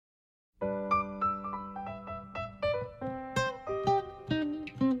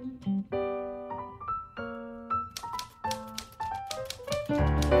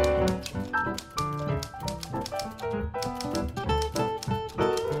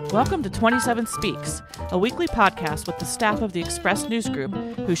Welcome to 27 Speaks, a weekly podcast with the staff of the Express News Group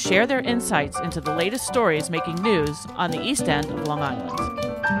who share their insights into the latest stories making news on the East End of Long Island.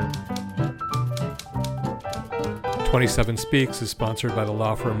 27 Speaks is sponsored by the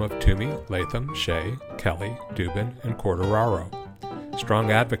law firm of Toomey, Latham, Shea, Kelly, Dubin, and Quartararo.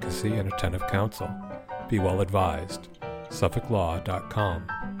 Strong advocacy and attentive counsel. Be well advised. SuffolkLaw.com.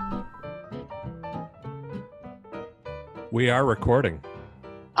 We are recording.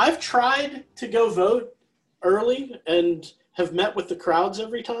 I've tried to go vote early and have met with the crowds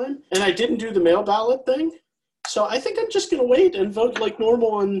every time, and I didn't do the mail ballot thing. So I think I'm just going to wait and vote like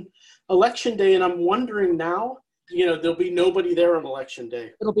normal on Election Day, and I'm wondering now, there'll be nobody there on Election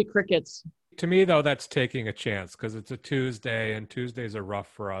Day. It'll be crickets. To me, though, that's taking a chance because it's a Tuesday, and Tuesdays are rough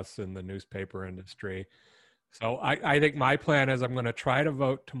for us in the newspaper industry. So I think my plan is I'm going to try to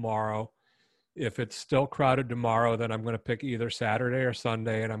vote tomorrow. If it's still crowded tomorrow, then I'm going to pick either Saturday or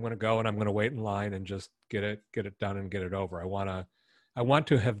Sunday, and I'm going to go and I'm going to wait in line and just get it done and get it over. I want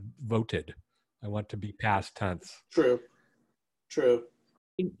to have voted. I want to be past tense. True.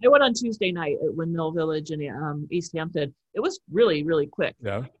 I went on Tuesday night at Windmill Village in East Hampton. It was really, really quick.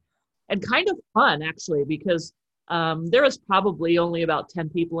 Yeah. And kind of fun, actually, because there was probably only about 10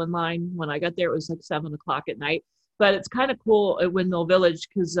 people in line. When I got there, it was like 7 o'clock at night. But it's kind of cool at Windmill Village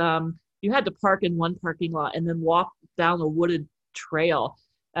because you had to park in one parking lot and then walk down a wooded trail,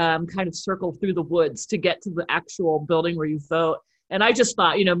 kind of circle through the woods to get to the actual building where you vote. And I just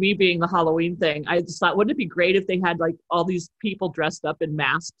thought, me being the Halloween thing, I just thought, wouldn't it be great if they had like all these people dressed up in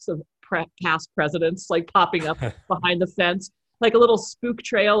masks of past presidents, like popping up behind the fence, like a little spook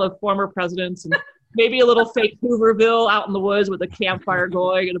trail of former presidents, and maybe a little fake Hooverville out in the woods with a campfire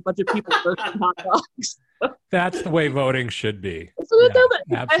going and a bunch of people roasting hot dogs. That's the way voting should be. I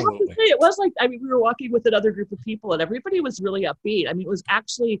have to say, it was like, we were walking with another group of people and everybody was really upbeat. It was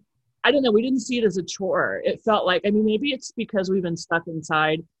actually, I don't know, we didn't see it as a chore. It felt like, maybe it's because we've been stuck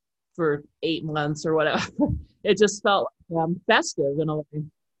inside for 8 months or whatever. It just felt festive in a way.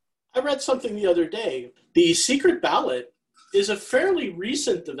 I read something the other day. The secret ballot is a fairly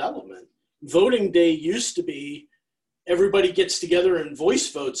recent development. Voting day used to be everybody gets together and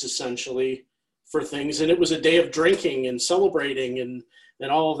voice votes essentially for things, and it was a day of drinking and celebrating and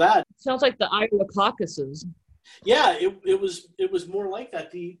all of that. Sounds like the Iowa caucuses. Yeah, it was more like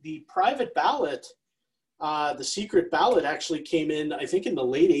that. The private ballot, the secret ballot actually came in, I think, in the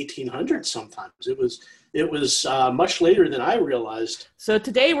late 1800s sometimes. It was much later than I realized. So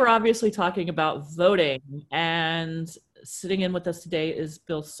today we're obviously talking about voting, and sitting in with us today is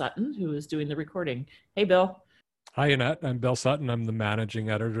Bill Sutton, who is doing the recording. Hey, Bill. Hi, Annette. I'm Bill Sutton. I'm the managing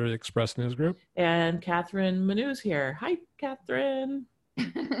editor of the Express News Group. And Catherine Manu's here. Hi, Catherine.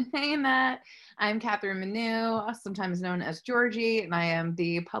 Hey, Annette. I'm Catherine Manu, sometimes known as Georgie, and I am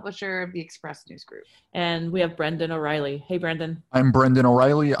the publisher of the Express News Group. And we have Brendan O'Reilly. Hey, Brendan. I'm Brendan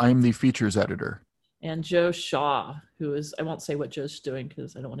O'Reilly. I'm the features editor. And Joe Shaw, who is, I won't say what Joe's doing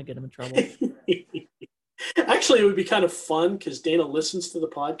because I don't want to get him in trouble. Actually, it would be kind of fun because Dana listens to the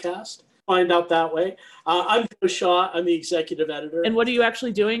podcast. Find out that way. I'm Joe Shaw. I'm the executive editor. And what are you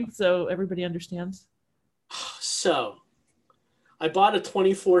actually doing so everybody understands? So, I bought a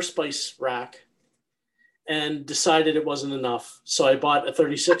 24 spice rack and decided it wasn't enough. So I bought a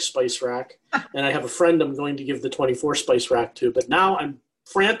 36 spice rack, and I have a friend I'm going to give the 24 spice rack to. But now I'm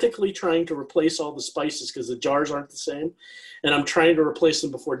frantically trying to replace all the spices because the jars aren't the same. And I'm trying to replace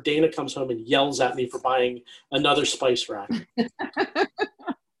them before Dana comes home and yells at me for buying another spice rack.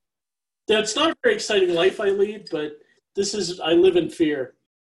 It's not a very exciting life I lead, but I live in fear.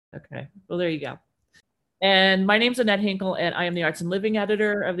 Okay. Well, there you go. And my name's Annette Hinkle, and I am the Arts and Living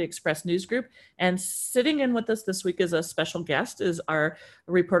editor of the Express News Group. And sitting in with us this week as a special guest is our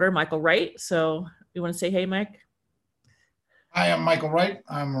reporter, Michael Wright. So you want to say hey, Mike? Hi, I'm Michael Wright.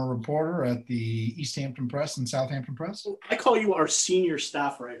 I'm a reporter at the East Hampton Press and Southampton Press. I call you our senior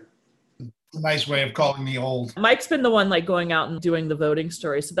staff writer. A nice way of calling me old. Mike's been the one going out and doing the voting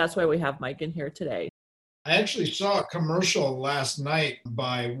story. So that's why we have Mike in here today. I actually saw a commercial last night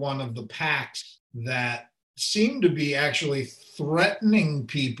by one of the PACs that seemed to be actually threatening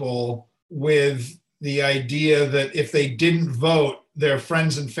people with the idea that if they didn't vote, their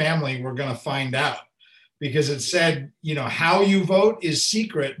friends and family were going to find out. Because it said, how you vote is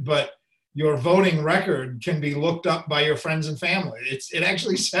secret, but your voting record can be looked up by your friends and family. It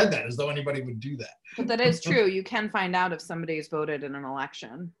actually said that, as though anybody would do that. But that is true. You can find out if somebody's voted in an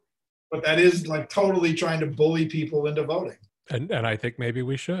election. But that is like totally trying to bully people into voting. And I think maybe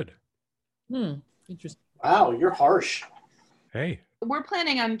we should. Interesting. Wow, you're harsh. Hey. We're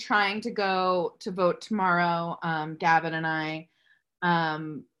planning on trying to go to vote tomorrow, Gavin and I.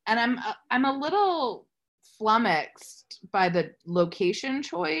 And I'm a little flummoxed by the location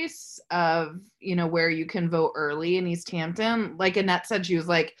choice of, where you can vote early in East Hampton. Like Annette said, she was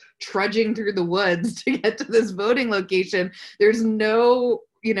like trudging through the woods to get to this voting location. There's no,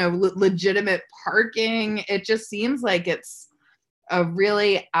 legitimate parking. It just seems like it's a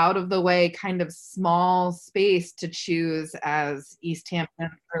really out of the way kind of small space to choose as East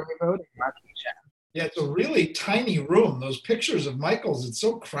Hampton's early voting location. Yeah, it's a really tiny room. Those pictures of Michael's, it's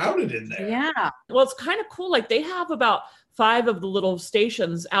so crowded in there. Yeah. Well, it's kind of cool. Like they have about 5 of the little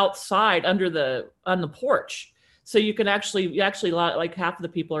stations outside on the porch. So you actually like half of the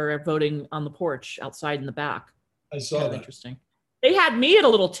people are voting on the porch outside in the back. I saw that. Interesting. They had me at a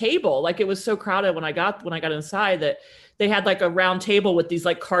little table. Like it was so crowded when I got inside that they had like a round table with these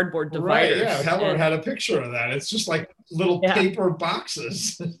like cardboard dividers. Right, yeah. Howard had a picture of that. It's just like little paper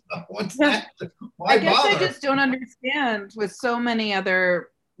boxes. What's that? Why I guess bother? I just don't understand with so many other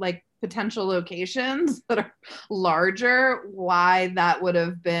like potential locations that are larger, why that would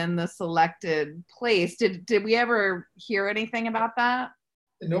have been the selected place. Did we ever hear anything about that?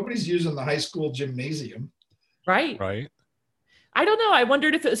 Nobody's using the high school gymnasium. Right. I don't know. I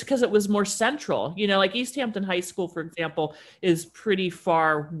wondered if it was because it was more central. Like East Hampton High School, for example, is pretty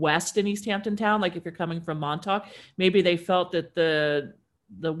far west in East Hampton town. Like if you're coming from Montauk, maybe they felt that the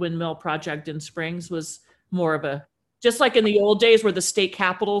windmill project in Springs was more of a, just like in the old days where the state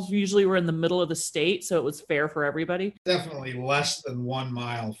capitals usually were in the middle of the state. So it was fair for everybody. Definitely less than 1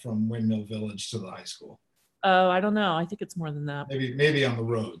 mile from Windmill Village to the high school. Oh, I don't know. I think it's more than that. Maybe on the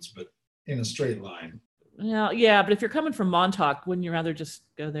roads, but in a straight line. Yeah, but if you're coming from Montauk, wouldn't you rather just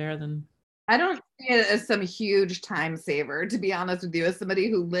go there than? I don't see it as some huge time saver, to be honest with you, as somebody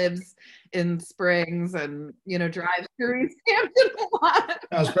who lives in Springs and, drives through East Hampton a lot.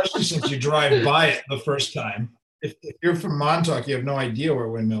 Especially since you drive by it the first time. If you're from Montauk, you have no idea where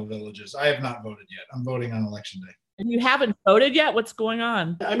Windmill Village is. I have not voted yet. I'm voting on election day. And you haven't voted yet? What's going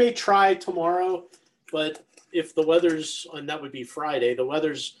on? I may try tomorrow, but if the weather's, and that would be Friday, the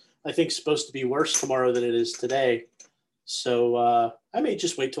weather's, I think, supposed to be worse tomorrow than it is today. So I may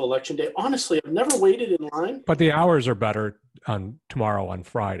just wait till election day. Honestly, I've never waited in line. But the hours are better on tomorrow on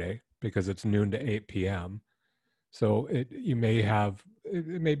Friday because it's noon to 8 p.m. So it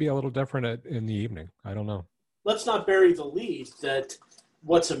may be a little different in the evening. I don't know. Let's not bury the lead that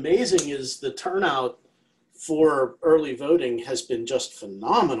what's amazing is the turnout for early voting has been just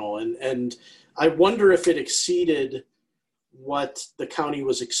phenomenal. And I wonder if it exceeded what the county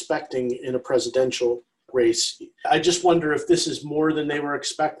was expecting in a presidential race. I just wonder if this is more than they were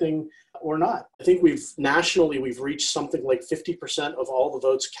expecting or not. I think nationally reached something like 50% of all the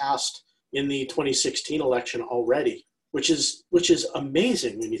votes cast in the 2016 election already, which is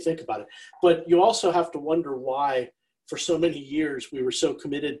amazing when you think about it. But you also have to wonder why for so many years we were so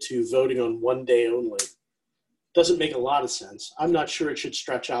committed to voting on one day only. Doesn't make a lot of sense. I'm not sure it should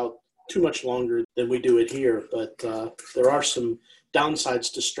stretch out too much longer than we do it here, but there are some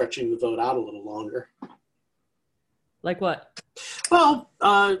downsides to stretching the vote out a little longer. Like what? Well,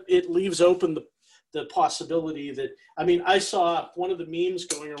 it leaves open the possibility that, I saw one of the memes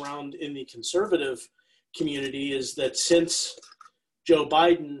going around in the conservative community is that since Joe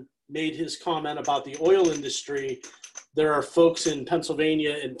Biden made his comment about the oil industry, there are folks in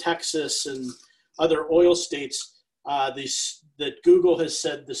Pennsylvania and Texas and other oil states that Google has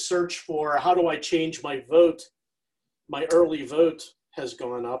said the search for how do I change my vote, my early vote has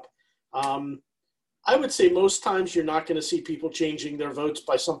gone up. I would say most times you're not going to see people changing their votes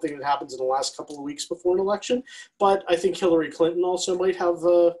by something that happens in the last couple of weeks before an election. But I think Hillary Clinton also might have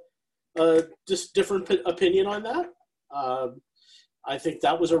a just different opinion on that. I think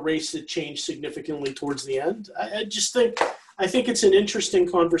that was a race that changed significantly towards the end. I think it's an interesting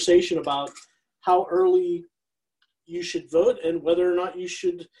conversation about how early you should vote and whether or not you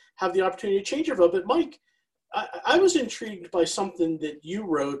should have the opportunity to change your vote. But Mike, I was intrigued by something that you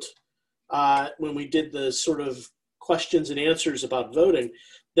wrote when we did the sort of questions and answers about voting,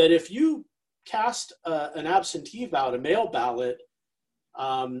 that if you cast an absentee ballot, a mail ballot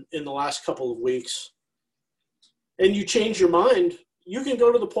in the last couple of weeks, and you change your mind, you can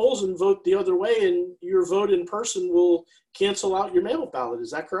go to the polls and vote the other way, and your vote in person will cancel out your mail ballot.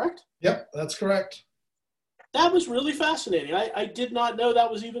 Is that correct? Yep, that's correct. That was really fascinating. I did not know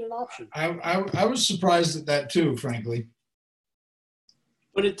that was even an option. I was surprised at that too, frankly.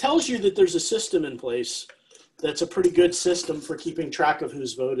 But it tells you that there's a system in place that's a pretty good system for keeping track of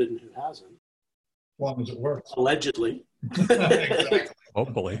who's voted and who hasn't. As long as it works. Allegedly. Exactly.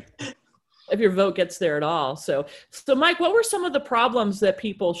 Hopefully. If your vote gets there at all. So Mike, what were some of the problems that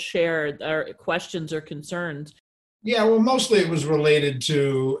people shared, or questions or concerns Yeah, well, mostly it was related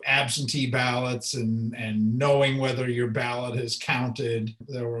to absentee ballots and knowing whether your ballot is counted.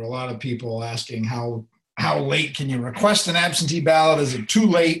 There were a lot of people asking how late can you request an absentee ballot? Is it too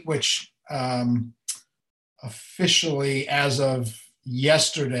late? Which officially, as of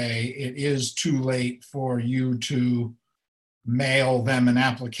yesterday, it is too late for you to mail them an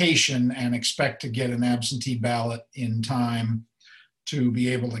application and expect to get an absentee ballot in time to be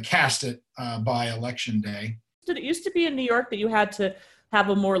able to cast it by election day. Did it used to be in New York that you had to have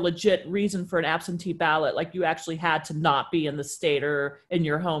a more legit reason for an absentee ballot, like you actually had to not be in the state or in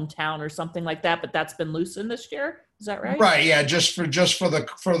your hometown or something like that, but that's been loosened this year? Is that right? Right, yeah, just for the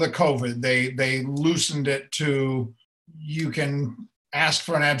COVID, they loosened it to you can ask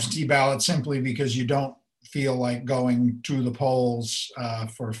for an absentee ballot simply because you don't feel like going to the polls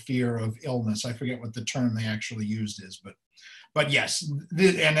for fear of illness. I forget what the term they actually used is, but yes,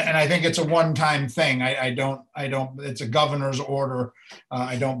 and I think it's a one-time thing. I don't. It's a governor's order.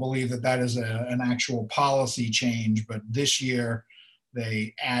 I don't believe that is an actual policy change. But this year,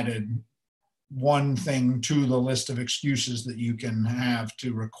 they added one thing to the list of excuses that you can have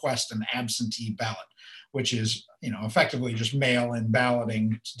to request an absentee ballot, which is, effectively just mail-in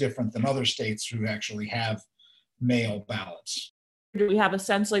balloting. It's different than other states who actually have mail ballots. Do we have a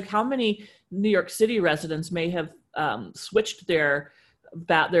sense like how many New York City residents may have switched their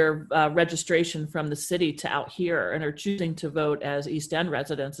registration from the city to out here and are choosing to vote as East End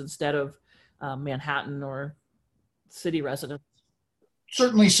residents instead of Manhattan or city residents?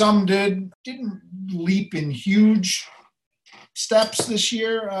 Certainly some didn't leap in huge steps this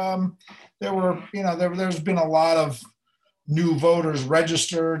year. There's been a lot of new voters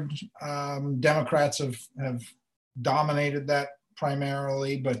registered. Democrats have dominated that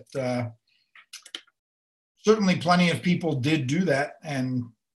primarily, but certainly plenty of people did do that and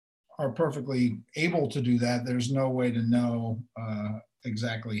are perfectly able to do that. There's no way to know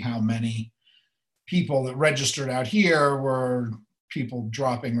exactly how many people that registered out here were people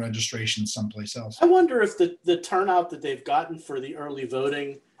dropping registrations someplace else. I wonder if the turnout that they've gotten for the early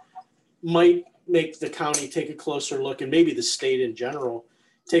voting might make the county take a closer look, and maybe the state in general,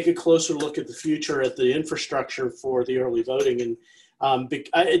 take a closer look at the future, at the infrastructure for the early voting. And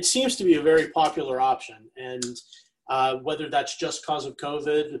it seems to be a very popular option. And whether that's just because of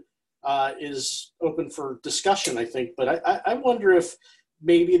COVID is open for discussion, I think. But I wonder if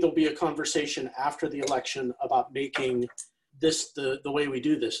maybe there'll be a conversation after the election about making this the way we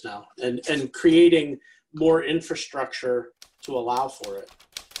do this now and creating more infrastructure to allow for it.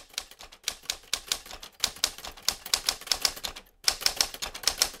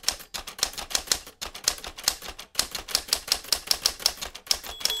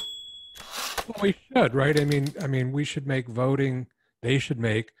 We should, right? I mean, we should make voting, they should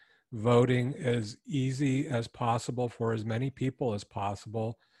make voting as easy as possible for as many people as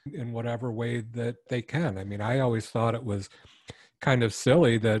possible in whatever way that they can. I mean, I always thought it was kind of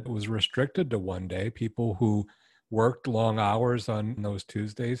silly that it was restricted to one day. People who worked long hours on those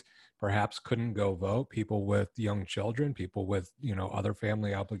Tuesdays perhaps couldn't go vote. People with young children, people with, other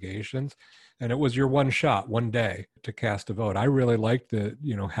family obligations. And it was your one shot, one day to cast a vote. I really liked the,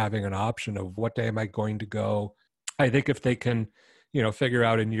 having an option of what day am I going to go. I think if they can, figure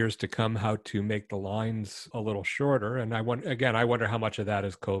out in years to come how to make the lines a little shorter. And I wonder how much of that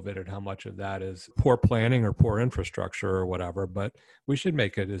is COVID and how much of that is poor planning or poor infrastructure or whatever. But we should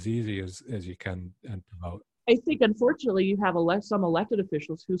make it as easy as you can and to vote. I think, unfortunately, you have some elected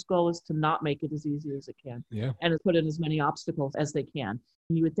officials whose goal is to not make it as easy as it can, and to put in as many obstacles as they can.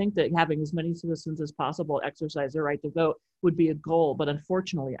 And you would think that having as many citizens as possible exercise their right to vote would be a goal, but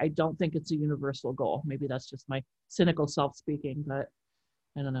unfortunately, I don't think it's a universal goal. Maybe that's just my cynical self speaking, but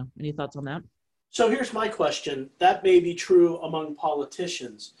I don't know. Any thoughts on that? So here's my question. That may be true among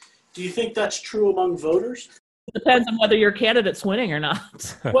politicians. Do you think that's true among voters? Depends on whether your candidate's winning or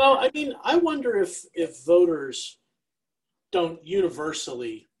not. Well, I mean, I wonder if voters don't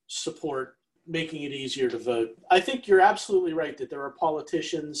universally support making it easier to vote. I think you're absolutely right that there are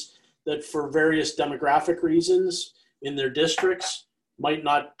politicians that for various demographic reasons in their districts might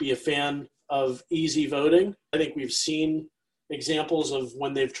not be a fan of easy voting. I think we've seen examples of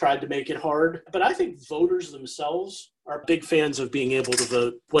when they've tried to make it hard. But I think voters themselves are big fans of being able to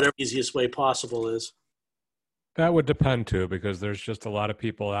vote whatever the easiest way possible is. That would depend too, because there's just a lot of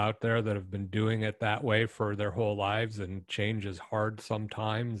people out there that have been doing it that way for their whole lives, and change is hard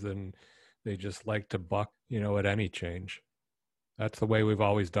sometimes, and they just like to buck, at any change. That's the way we've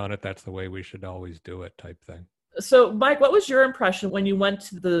always done it. That's the way we should always do it, type thing. So, Mike, what was your impression when you went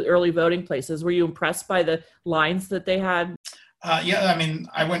to the early voting places? Were you impressed by the lines that they had? Yeah, I mean,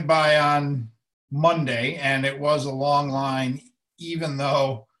 I went by on Monday, and it was a long line, even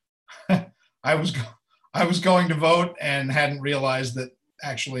though I was going to vote and hadn't realized that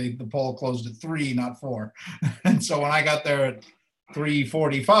actually the poll closed at 3, not 4. And so when I got there at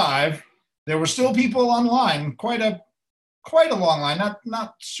 3:45, there were still people online, quite a long line,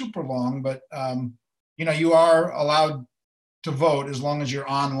 not super long, but you are allowed to vote as long as you're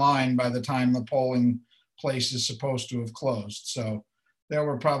online by the time the polling place is supposed to have closed. So there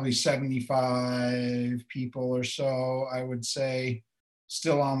were probably 75 people or so, I would say,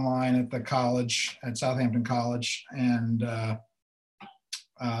 still online at the college, at Southampton College, and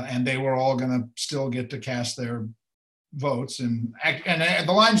they were all going to still get to cast their votes. And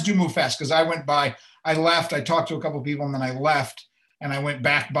the lines do move fast, because I left, I talked to a couple of people, and then I left, and I went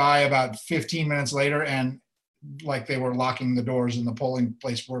back by about 15 minutes later, and like they were locking the doors and the polling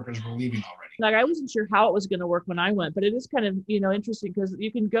place workers were leaving already. Like, I wasn't sure how it was going to work when I went, but it is kind of, interesting, because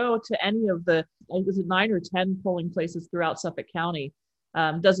you can go to any of the, is it 9 or 10 polling places throughout Suffolk County.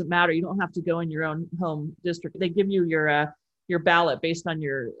 Doesn't matter. You don't have to go in your own home district. They give you your ballot based on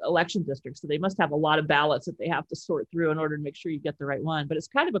your election district. So they must have a lot of ballots that they have to sort through in order to make sure you get the right one. But it's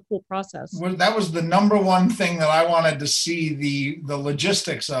kind of a cool process. Well, that was the number one thing that I wanted to see the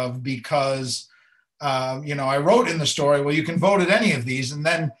logistics of, because, I wrote in the story, well, you can vote at any of these. And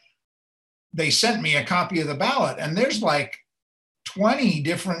then they sent me a copy of the ballot, and there's like 20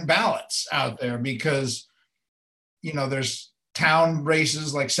 different ballots out there, because, there's town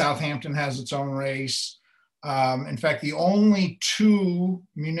races, like Southampton has its own race. In fact, the only 2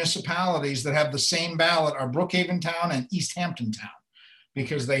 municipalities that have the same ballot are Brookhaven Town and East Hampton Town,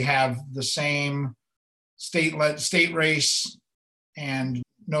 because they have the same state race and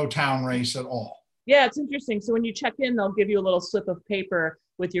no town race at all. Yeah, it's interesting. So when you check in, they'll give you a little slip of paper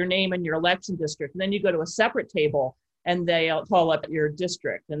with your name and your election district. And then you go to a separate table and they'll call up your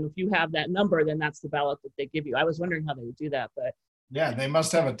district. And if you have that number, then that's the ballot that they give you. I was wondering how they would do that, but yeah, they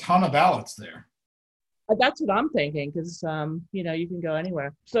must have a ton of ballots there. That's what I'm thinking, because, you can go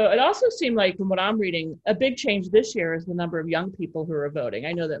anywhere. So it also seemed like, from what I'm reading, a big change this year is the number of young people who are voting.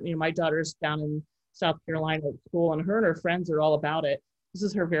 I know that, my daughter's down in South Carolina at school, and her friends are all about it. This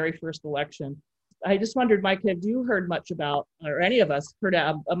is her very first election. I just wondered, Mike, have you heard much about, or any of us heard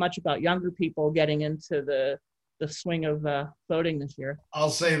much about younger people getting into the swing of voting this year? I'll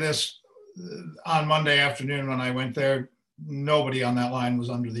say this, on Monday afternoon when I went there, nobody on that line was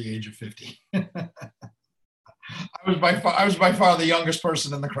under the age of 50. I was by far the youngest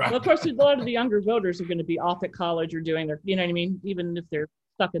person in the crowd. Well, of course, a lot of the younger voters are going to be off at college or doing their, even if they're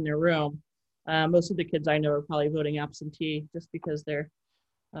stuck in their room. Most of the kids I know are probably voting absentee just because they're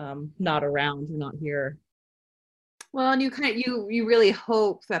not around or not here. Well, and you really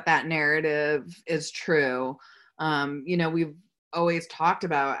hope that narrative is true. We've always talked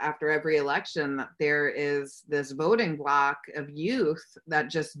about, after every election, that there is this voting block of youth that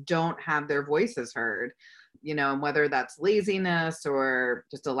just don't have their voices heard, and whether that's laziness or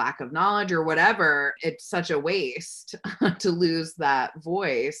just a lack of knowledge or whatever, it's such a waste to lose that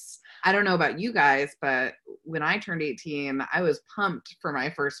voice. I don't know about you guys, but when I turned 18, I was pumped for my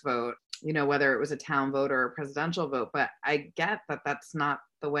first vote, whether it was a town vote or a presidential vote, but I get that that's not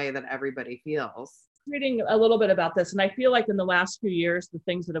the way that everybody feels. Reading a little bit about this, and I feel like in the last few years, the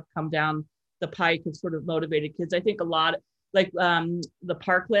things that have come down the pike have sort of motivated kids. I think a lot, like the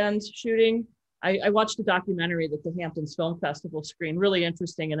Parkland shooting. I watched a documentary that the Hamptons Film Festival screened, really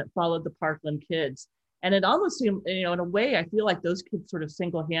interesting, and it followed the Parkland kids. And it almost seemed, in a way, I feel like those kids sort of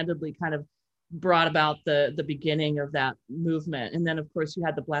single-handedly kind of brought about the beginning of that movement. And then, of course, you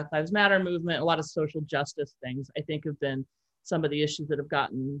had the Black Lives Matter movement. A lot of social justice things, I think, have been some of the issues that have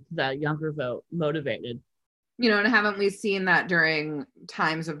gotten that younger vote motivated. And haven't we seen that during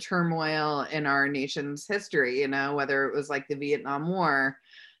times of turmoil in our nation's history, whether it was like the Vietnam War,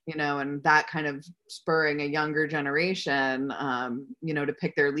 and that kind of spurring a younger generation, to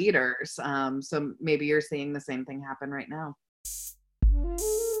pick their leaders. So maybe you're seeing the same thing happen right now.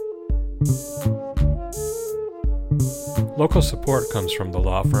 Local support comes from the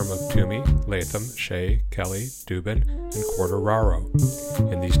law firm of Toomey, Latham, Shea, Kelly, Dubin, and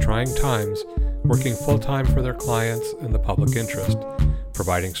Quartararo. In these trying times, working full-time for their clients in the public interest,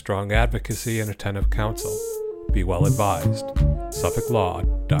 providing strong advocacy and attentive counsel. Be well advised.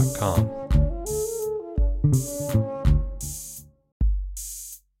 SuffolkLaw.com.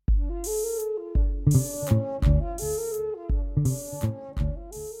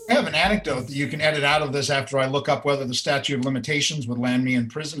 I have an anecdote that you can edit out of this after I look up whether the statute of limitations would land me in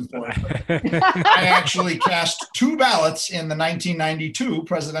prison for it. I actually cast 2 ballots in the 1992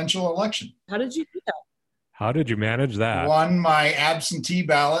 presidential election. How did you do that? How did you manage that? Won my absentee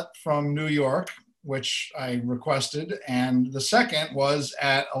ballot from New York, which I requested. And the second was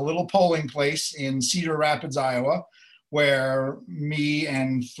at a little polling place in Cedar Rapids, Iowa, where me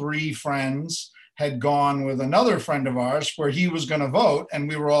and 3 friends had gone with another friend of ours where he was going to vote. And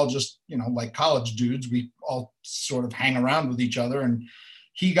we were all just, like college dudes. We all sort of hang around with each other. And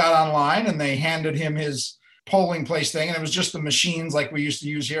he got online and they handed him his polling place thing. And it was just the machines like we used to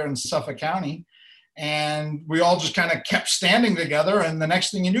use here in Suffolk County. And we all just kind of kept standing together. And the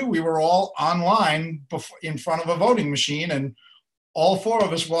next thing you knew, we were all online in front of a voting machine. And all 4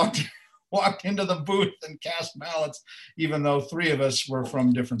 of us walked into the booth and cast ballots, even though 3 of us were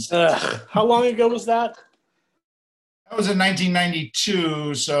from different states. How long ago was that? That was in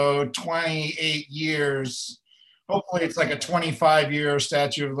 1992, so 28 years. Hopefully it's like a 25-year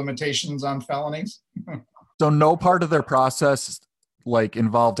statute of limitations on felonies. So no part of their process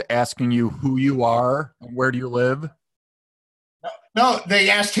involved asking you who you are and where do you live? No,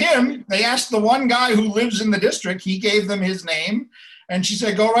 they asked him. They asked the one guy who lives in the district. He gave them his name. And she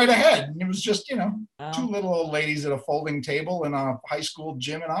said, go right ahead. And it was just, 2 little old ladies at a folding table in a high school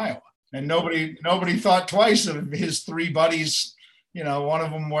gym in Iowa. And nobody thought twice of his 3 buddies, one of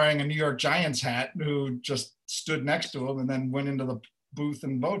them wearing a New York Giants hat who just stood next to him and then went into the booth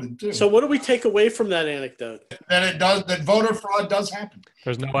and voted too. So what do we take away from that anecdote? That voter fraud does happen.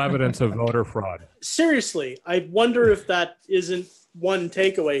 There's no evidence of voter fraud. Seriously, I wonder if that isn't one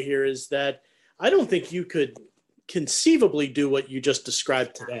takeaway here, is that I don't think you could conceivably do what you just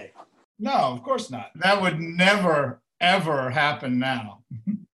described today. No, of course not. That would never, ever happen now.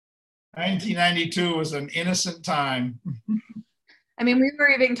 1992 was an innocent time. I mean, we were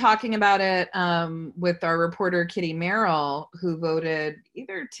even talking about it with our reporter, Kitty Merrill, who voted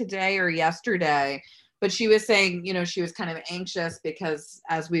either today or yesterday. But she was saying, she was kind of anxious because,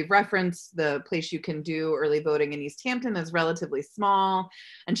 as we've referenced, the place you can do early voting in East Hampton is relatively small.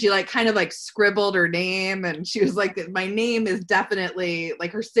 And she kind of scribbled her name. And she was like, my name is definitely,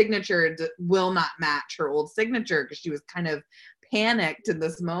 her signature will not match her old signature, because she was kind of panicked in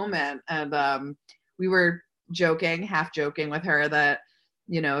this moment. And we were half joking with her that,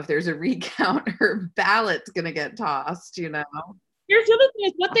 if there's a recount, her ballot's going to get tossed, Here's the other thing,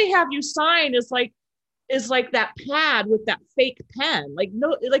 is what they have you sign is like that pad with that fake pen.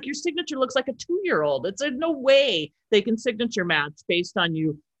 Your signature looks like a 2-year-old. It's no way they can signature match based on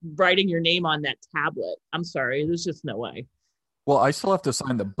you writing your name on that tablet. I'm sorry, there's just no way. Well, I still have to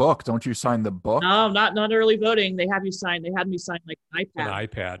sign the book. Don't you sign the book? No, not early voting. They had me sign an iPad. An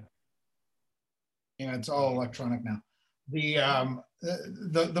iPad. Yeah, it's all electronic now.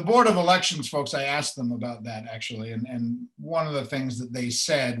 The Board of Elections folks, I asked them about that actually, and one of the things that they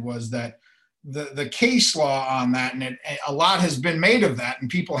said was that the case law on that, and a lot has been made of that,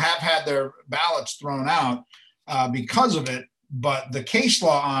 and people have had their ballots thrown out because of it, but the case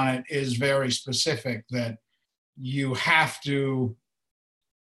law on it is very specific, that you have to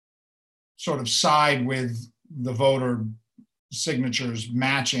sort of side with the voter signatures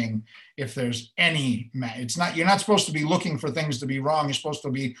matching if there's any you're not supposed to be looking for things to be wrong. You're supposed to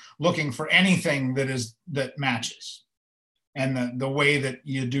be looking for anything that matches, and the way that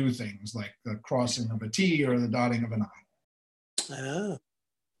you do things, like the crossing of a T or the dotting of an I. Oh.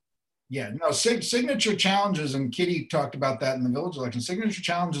 Yeah, no, signature challenges, and Kitty talked about that in the village election. Signature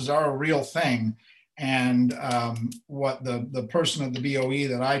challenges are a real thing, and what the person at the BOE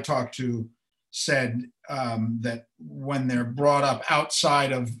that I talked to said, that when they're brought up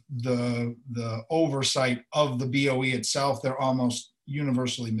outside of the oversight of the BOE itself, they're almost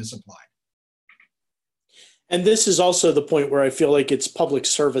universally misapplied. And this is also the point where I feel like it's public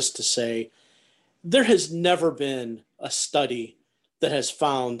service to say there has never been a study that has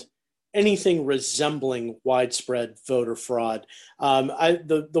found anything resembling widespread voter fraud.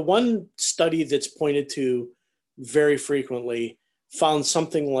 The one study that's pointed to very frequently found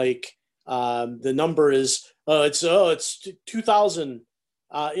something like the number is it's 2,000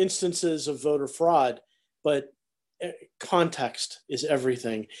 instances of voter fraud, but context is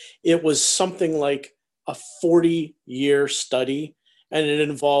everything. It was something like a 40-year study, and it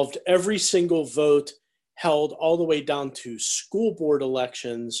involved every single vote held all the way down to school board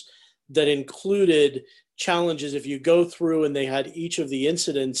elections that included challenges. If you go through and they had each of the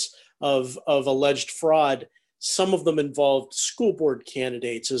incidents of alleged fraud, some of them involved school board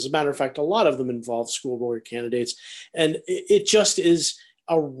candidates. As a matter of fact, a lot of them involved school board candidates. And it just is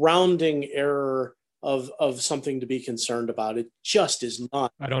a rounding error of something to be concerned about. It just is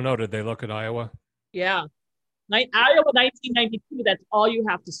not. I don't know. Did they look at Iowa? Yeah. Iowa 1992, that's all you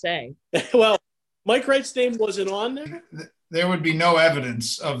have to say. Well, Mike Wright's name wasn't on there? There would be no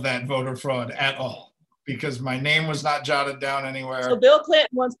evidence of that voter fraud at all. because my name was not jotted down anywhere. So Bill Clinton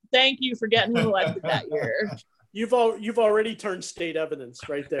wants to thank you for getting him elected that year. You've already turned state evidence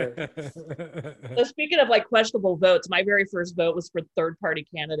right there. So speaking of like questionable votes, my very first vote was for third party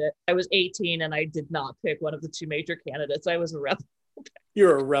candidate. I was 18 and I did not pick one of the two major candidates. I was a rebel.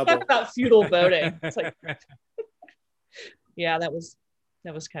 You're a rebel. Talk about feudal voting. It's like, yeah, that was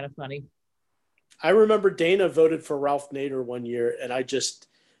kind of funny. I remember Dana voted for Ralph Nader one year, and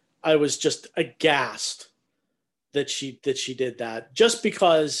I was just aghast that she did that. Just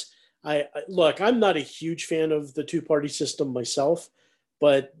because look, I'm not a huge fan of the two-party system myself,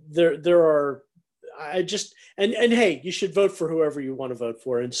 but there are, and hey, you should vote for whoever you want to vote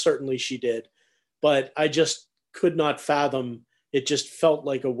for, and certainly she did, but I just could not fathom. It just felt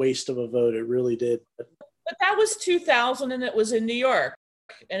like a waste of a vote. It really did. But that was 2000, and it was in New York,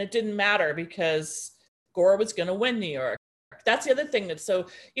 and it didn't matter because Gore was going to win New York. That's the other thing that's so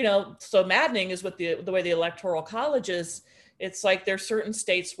maddening is with the way the Electoral College is. It's like there's certain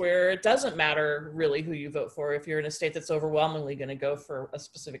states where it doesn't matter really who you vote for if you're in a state that's overwhelmingly going to go for a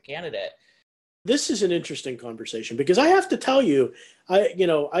specific candidate. This is an interesting conversation because I have to tell you,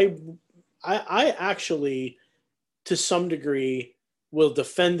 I actually, to some degree, will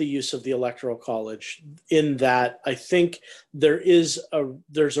defend the use of the Electoral College in that I think there's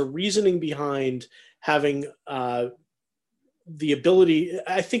a reasoning behind having the ability.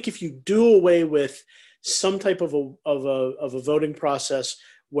 I think if you do away with some type of a voting process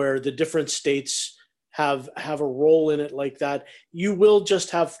where the different states have a role in it like that, you will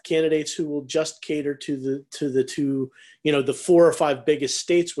just have candidates who will just cater to the two, the 4 or 5 biggest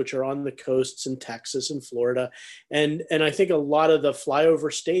states, which are on the coasts in Texas and Florida. And I think a lot of the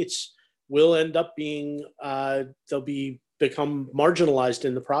flyover states will end up being, become marginalized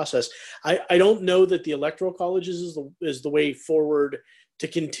in the process. I don't know that the Electoral College is the way forward to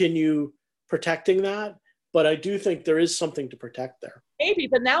continue protecting that, but I do think there is something to protect there. Maybe,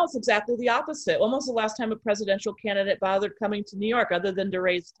 but now it's exactly the opposite. When was the last time a presidential candidate bothered coming to New York other than to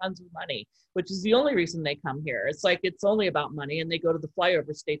raise tons of money, which is the only reason they come here? It's like it's only about money, and they go to the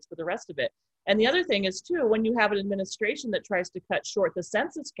flyover states for the rest of it. And the other thing is, too, when you have an administration that tries to cut short the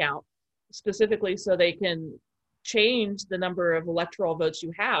census count, specifically so they can change the number of electoral votes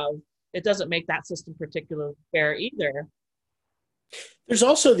you have, it doesn't make that system particularly fair either. There's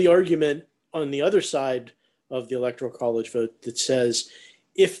also the argument on the other side of the Electoral College vote that says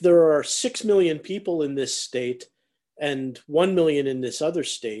if there are 6 million people in this state and 1 million in this other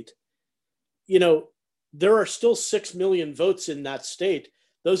state, there are still 6 million votes in that state.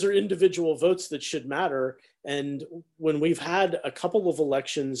 Those are individual votes that should matter. And when we've had a couple of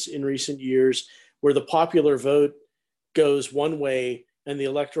elections in recent years where the popular vote goes one way and the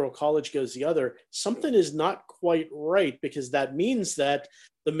Electoral College goes the other, something is not quite right, because that means that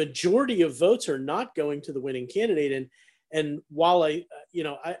the majority of votes are not going to the winning candidate. And while I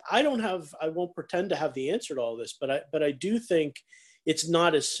won't pretend to have the answer to all this, but I do think it's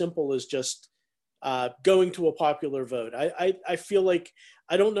not as simple as just going to a popular vote. I feel like,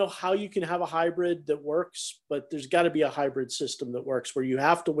 I don't know how you can have a hybrid that works, but there's got to be a hybrid system that works where you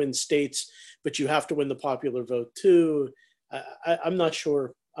have to win states, but you have to win the popular vote too. I'm not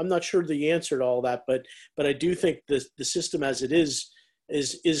sure. I'm not sure the answer to all that, but I do think the system as it is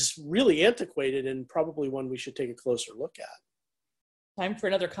really antiquated and probably one we should take a closer look at. Time for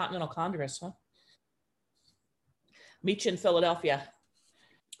another Continental Congress, huh? Meet you in Philadelphia.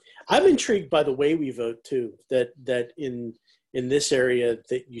 I'm intrigued by the way we vote too. That in this area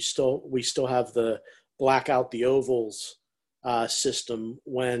that we still have the black out the ovals system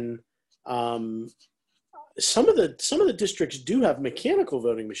when some of the districts do have mechanical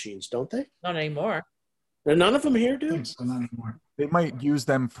voting machines, don't they? Not anymore. None of them here do? I think so, not anymore. They might use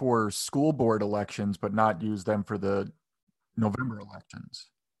them for school board elections, but not use them for the November elections.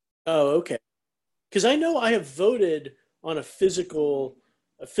 Oh, okay. Because I know I have voted on a physical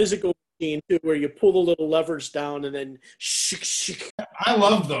machine too, where you pull the little levers down and then shik. I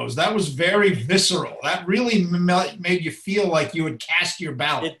love those. That was very visceral. That really made you feel like you would cast your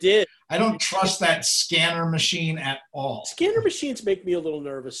ballot. It did. I don't trust that scanner machine at all. Scanner machines make me a little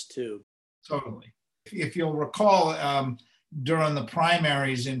nervous too. Totally. If you'll recall, during the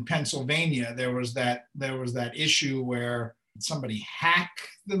primaries in Pennsylvania, there was that issue where somebody hacked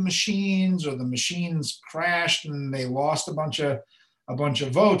the machines, or the machines crashed and they lost a bunch of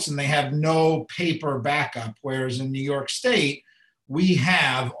votes, and they have no paper backup. Whereas in New York State, we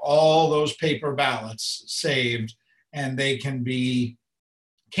have all those paper ballots saved, and they can be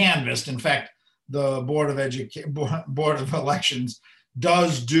canvassed. In fact, the Board of Elections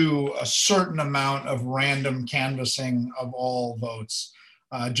does do a certain amount of random canvassing of all votes.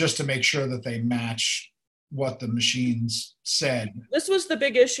 just to make sure that they match what the machines said. This was the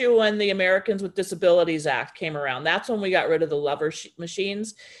big issue when the Americans with Disabilities Act came around. That's when we got rid of the lever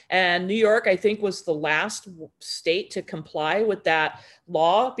machines. And New York, I think, was the last state to comply with that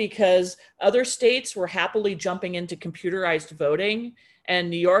law because other states were happily jumping into computerized voting. And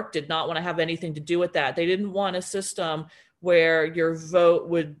New York did not want to have anything to do with that. They didn't want a system where your vote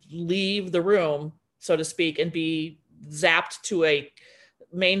would leave the room, so to speak, and be zapped to a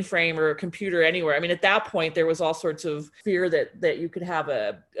mainframe or a computer anywhere. I mean, at that point, there was all sorts of fear that you could have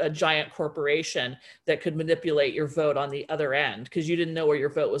a giant corporation that could manipulate your vote on the other end because you didn't know where your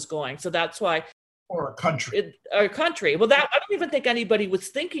vote was going. So that's why. Or a country. A country. Well, I don't even think anybody was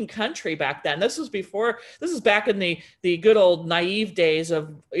thinking country back then. This was back in the good old naive days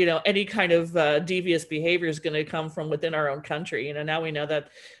of, any kind of devious behavior is going to come from within our own country. Now we know that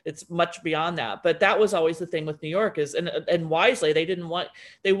it's much beyond that. But that was always the thing with New York and wisely,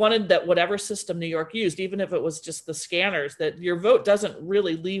 they wanted that whatever system New York used, even if it was just the scanners, that your vote doesn't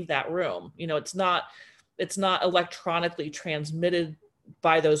really leave that room. It's not electronically transmitted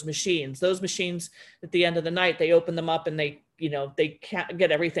by those machines. Those machines at the end of the night, they open them up and they can't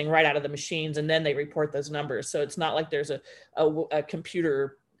get everything right out of the machines and then they report those numbers. So it's not like there's a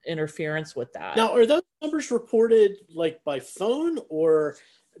computer interference with that. Now, are those numbers reported like by phone or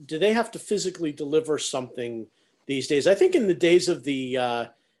do they have to physically deliver something these days? I think in the days of the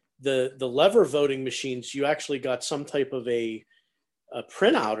lever voting machines, you actually got some type of a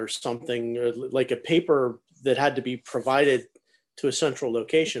printout or something, or like a paper that had to be provided to a central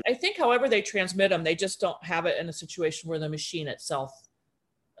location. I think however they transmit them, they just don't have it in a situation where the machine itself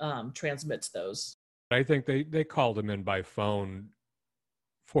transmits those. I think they called them in by phone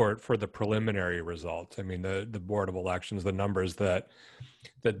for the preliminary results. I mean, the Board of Elections, the numbers that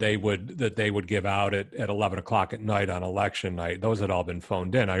they would give out at 11 o'clock at night on election night, those had all been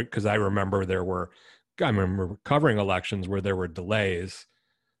phoned in. Because I remember covering elections where there were delays.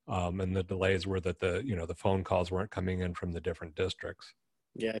 And the delays were that the phone calls weren't coming in from the different districts.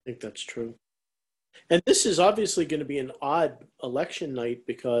 Yeah, I think that's true. And this is obviously going to be an odd election night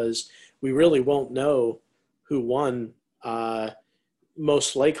because we really won't know who won.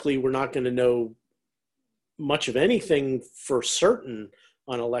 Most likely, we're not going to know much of anything for certain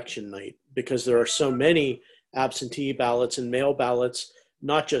on election night because there are so many absentee ballots and mail ballots,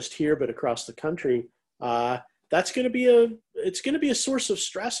 not just here but across the country. That's going to be a source of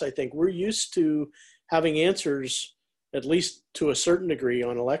stress. I think we're used to having answers, at least to a certain degree,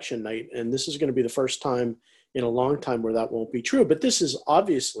 on election night, and this is going to be the first time in a long time where that won't be true. But this is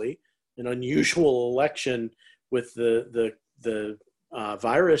obviously an unusual election with the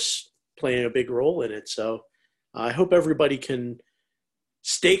virus playing a big role in it. So I hope everybody can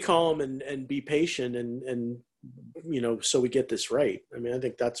stay calm and be patient and so we get this right. I mean, I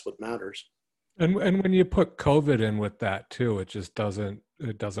think that's what matters. And when you put COVID in with that too, it just doesn't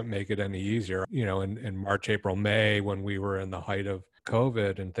make it any easier. In March, April, May, when we were in the height of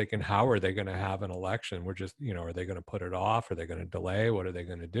COVID and thinking, how are they going to have an election? We're just, are they going to put it off? Are they going to delay? What are they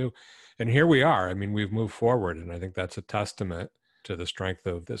going to do? And here we are. I mean, we've moved forward, and I think that's a testament to the strength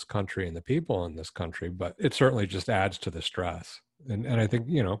of this country and the people in this country, but it certainly just adds to the stress. And I think,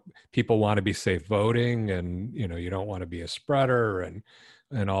 people want to be safe voting and, you don't want to be a spreader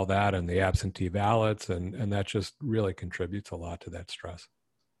and all that, and the absentee ballots, and that just really contributes a lot to that stress.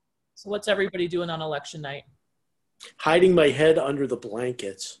 So what's everybody doing on election night? Hiding my head under the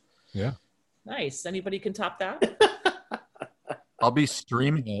blankets. Yeah. Nice. Anybody can top that? I'll be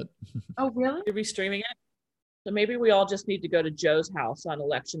streaming it. Oh, really? You'll be streaming it? So maybe we all just need to go to Joe's house on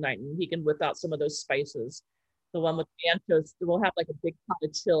election night and he can whip out some of those spices. The one with the anchovies. We'll have like a big pot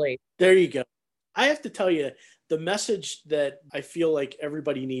of chili. There you go. I have to tell you, the message that I feel like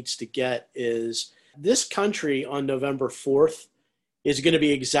everybody needs to get is this country on November 4th is going to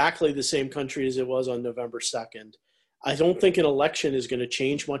be exactly the same country as it was on November 2nd. I don't think an election is going to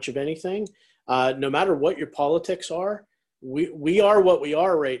change much of anything. No matter what your politics are, we are what we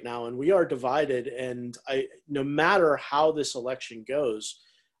are right now, and we are divided. And no matter how this election goes,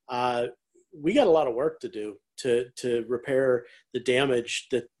 we got a lot of work to do to repair the damage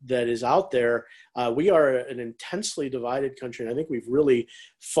that is out there. We are an intensely divided country, and I think we've really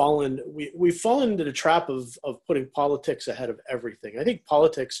we've fallen into the trap of putting politics ahead of everything. I think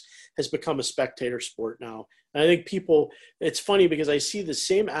politics has become a spectator sport now. And I think it's funny because I see the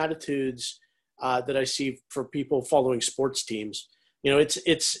same attitudes that I see for people following sports teams.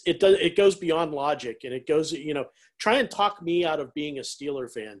 It goes beyond logic, and it goes, try and talk me out of being a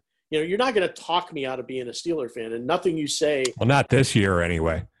Steeler fan. You're not going to talk me out of being a Steeler fan, and nothing you say. Well, not this year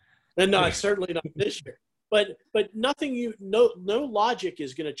anyway. And no, certainly not this year. but nothing no logic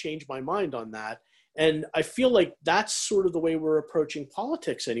is going to change my mind on that. And I feel like that's sort of the way we're approaching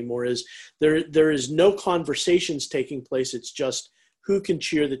politics anymore. Is there is no conversations taking place. It's just who can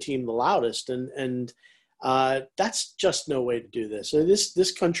cheer the team the loudest, and that's just no way to do this. So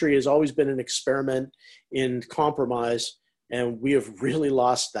this country has always been an experiment in compromise, and we have really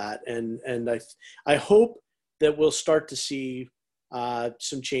lost that. And I hope that we'll start to see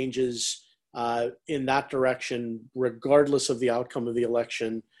some changes in that direction, regardless of the outcome of the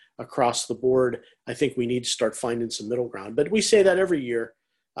election across the board. I think we need to start finding some middle ground. But we say that every year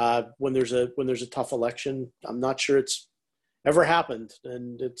when there's a tough election. I'm not sure it's ever happened,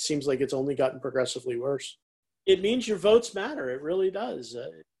 and it seems like it's only gotten progressively worse. It means your votes matter. It really does.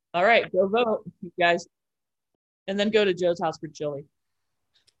 All right, go vote, you guys, and then go to Joe's house for chili.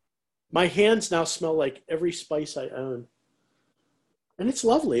 My hands now smell like every spice I own. And it's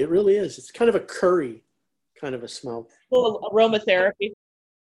lovely. It really is. It's kind of a curry kind of a smell. Well, aromatherapy.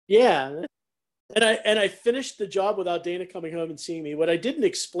 Yeah. And I finished the job without Dana coming home and seeing me. What I didn't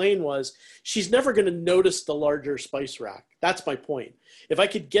explain was she's never going to notice the larger spice rack. That's my point. If I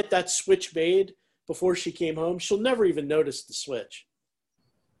could get that switch made before she came home, she'll never even notice the switch.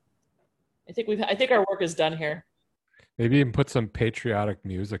 I think our work is done here. Maybe even put some patriotic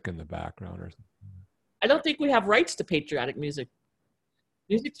music in the background or something. I don't think we have rights to patriotic music.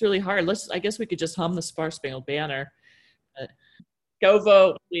 Music's really hard. I guess we could just hum the Star Spangled Banner. Go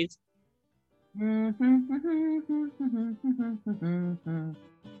vote, please.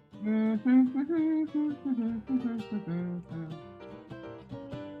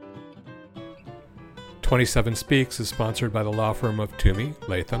 27 Speaks is sponsored by the law firm of Toomey,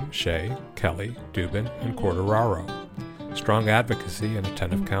 Latham, Shea, Kelly, Dubin, and Quartararo. Strong advocacy and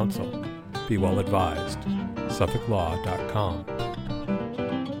attentive counsel. Be well advised. SuffolkLaw.com.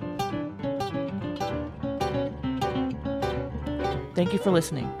 Thank you for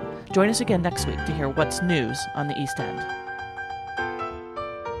listening. Join us again next week to hear what's news on the East End.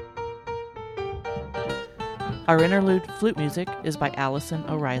 Our interlude flute music is by Allison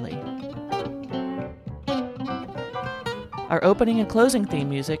O'Reilly. Our opening and closing theme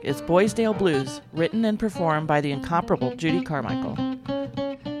music is Boysdale Blues, written and performed by the incomparable Judy Carmichael.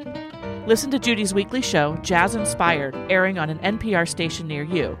 Listen to Judy's weekly show, Jazz Inspired, airing on an NPR station near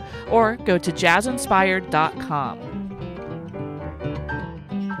you, or go to jazzinspired.com.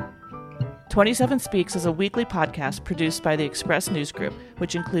 27 Speaks is a weekly podcast produced by the Express News Group,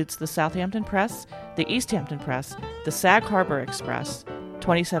 which includes the Southampton Press, the East Hampton Press, the Sag Harbor Express,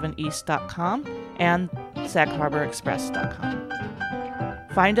 27east.com, and sagharborexpress.com.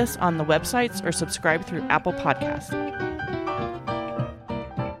 Find us on the websites or subscribe through Apple Podcasts.